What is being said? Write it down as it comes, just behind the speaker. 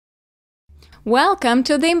Welcome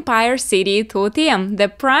to the Empire City Thủ Thiêm, the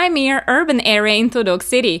premier urban area in Thủ Đức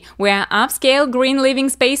City, where upscale green living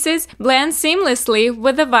spaces blend seamlessly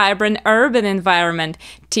with the vibrant urban environment.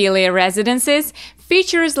 Tilia Residences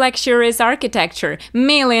features luxurious architecture,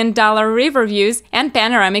 million-dollar river views, and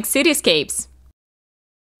panoramic cityscapes.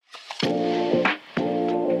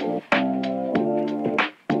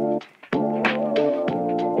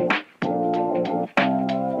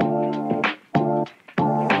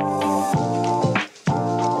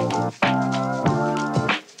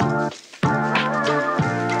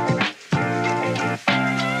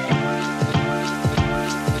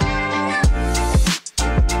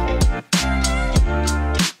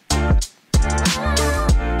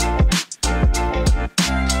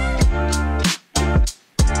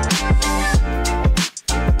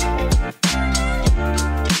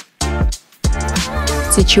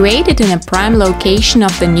 Situated in a prime location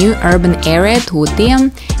of the new urban area Thủ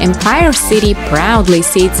Thiêm, Empire City proudly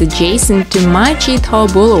sits adjacent to Mai Chi Tho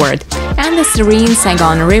Boulevard and the serene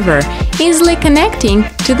Saigon River, easily connecting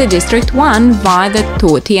to the District 1 via the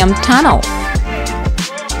Thủ Thiêm Tunnel.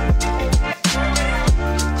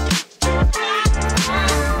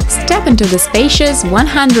 Step into the spacious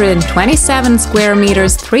 127 square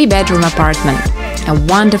meters 3-bedroom apartment. A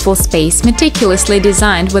wonderful space meticulously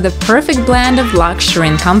designed with a perfect blend of luxury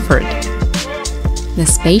and comfort. The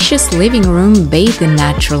spacious living room bathed in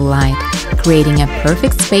natural light, creating a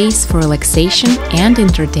perfect space for relaxation and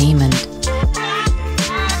entertainment.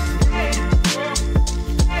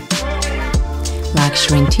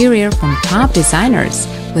 Luxury interior from top designers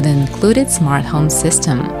with an included smart home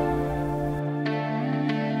system.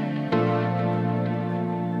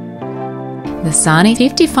 The Sony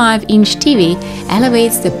 55-inch TV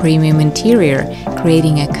elevates the premium interior,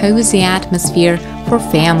 creating a cozy atmosphere for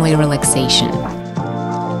family relaxation.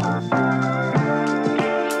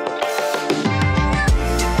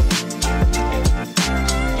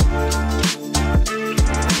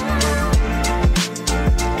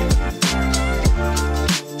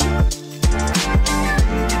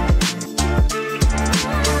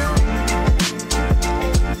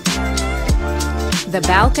 The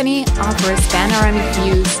balcony offers panoramic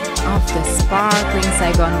views of the sparkling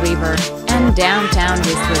Saigon River and downtown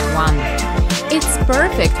District 1. It's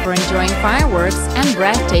perfect for enjoying fireworks and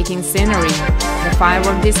breathtaking scenery. The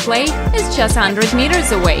firework display is just 100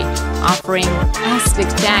 meters away, offering a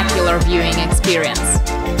spectacular viewing experience.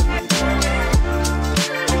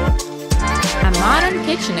 A modern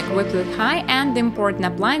kitchen equipped with high-end important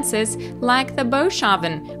appliances like the Bosch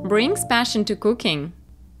oven brings passion to cooking.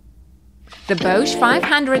 The Bosch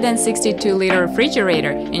 562-liter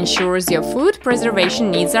refrigerator ensures your food preservation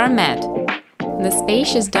needs are met. The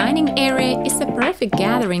spacious dining area is the perfect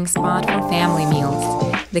gathering spot for family meals.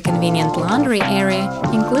 The convenient laundry area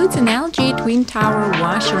includes an LG twin-tower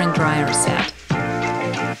washer and dryer set.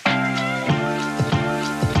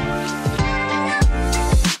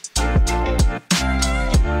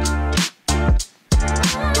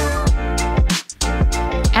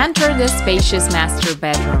 Enter the spacious master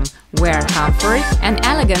bedroom, where comfort and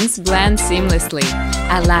elegance blend seamlessly.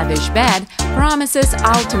 A lavish bed promises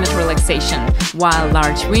ultimate relaxation, while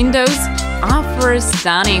large windows offer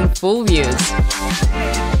stunning full views.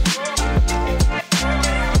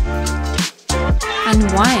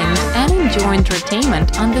 Unwind and enjoy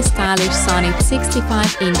entertainment on the stylish Sony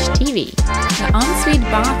 65-inch TV. The ensuite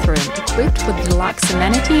bathroom, equipped with deluxe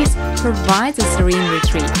amenities, provides a serene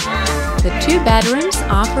retreat. The two bedrooms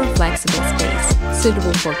offer flexible space,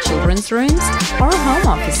 suitable for children's rooms or home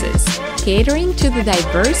offices, catering to the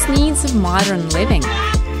diverse needs of modern living.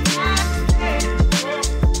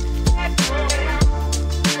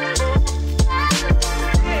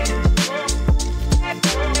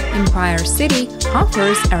 Empire City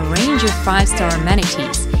offers a range of 5-star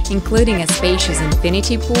amenities, including a spacious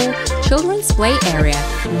infinity pool, children's play area,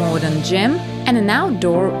 modern gym, and an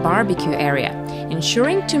outdoor barbecue area,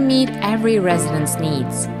 ensuring to meet every resident's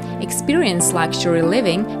needs. Experience luxury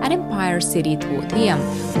living at Empire City Thủ Thiêm,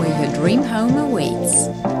 where your dream home awaits.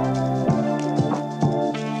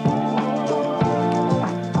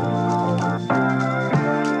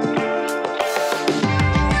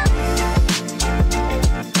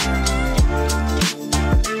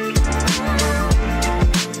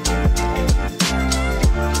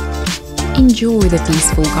 Enjoy the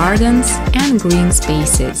peaceful gardens and green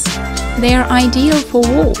spaces. They are ideal for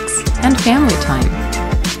walks and family time.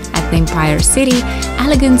 At the Empire City,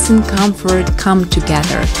 elegance and comfort come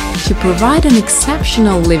together to provide an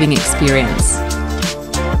exceptional living experience.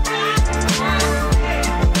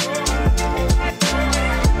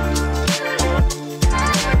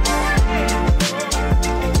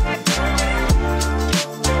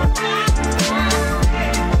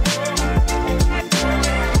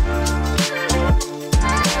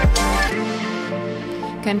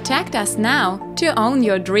 Contact us now to own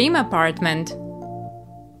your dream apartment.